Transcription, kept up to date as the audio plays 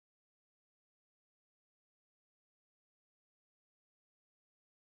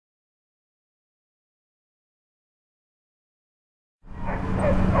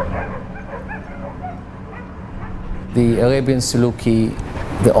the Arabian Saluki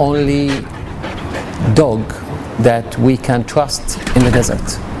the only dog that we can trust in the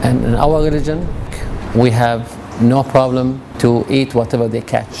desert. And in our religion, we have no problem to eat whatever they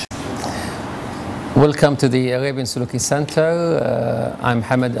catch. Welcome to the Arabian Saluki Center. I'm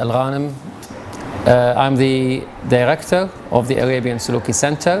Hamad Al-Ghanem. I'm the director of the Arabian Saluki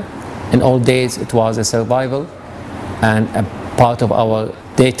Center. In old days, it was a survival and a part of our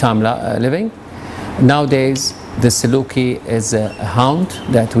daytime living. Nowadays, the Saluki is a hound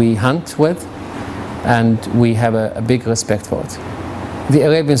that we hunt with, and we have a big respect for it. The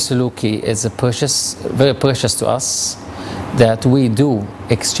Arabian Saluki is very precious to us, that we do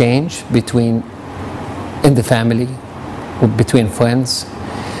exchange in the family, between friends,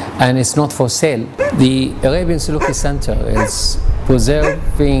 and it's not for sale. The Arabian Saluki Center is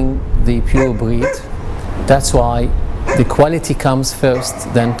preserving the pure breed. That's why the quality comes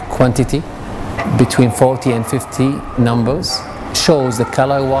first, then quantity, between 40 and 50 numbers. Shows the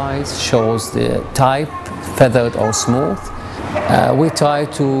color-wise, shows the type, feathered or smooth. We try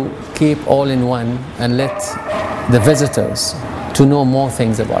to keep all in one and let the visitors to know more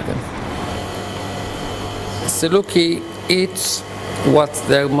things about them. Saluki eats what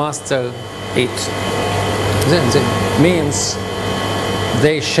their master eats. That means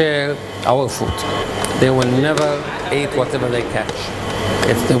they share our food. They will never eat whatever they catch.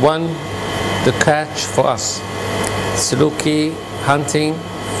 It's the one to catch for us. Saluki hunting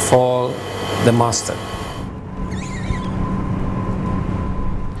for the master.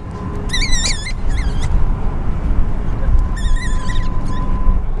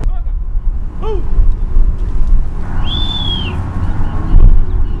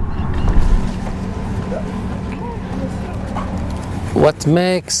 What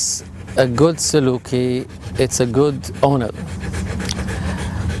makes a good Saluki, it's a good owner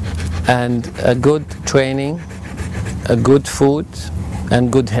and a good training, a good food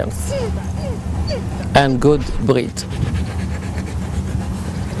and good health and good breed.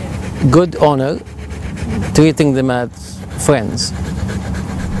 Good owner, treating them as friends.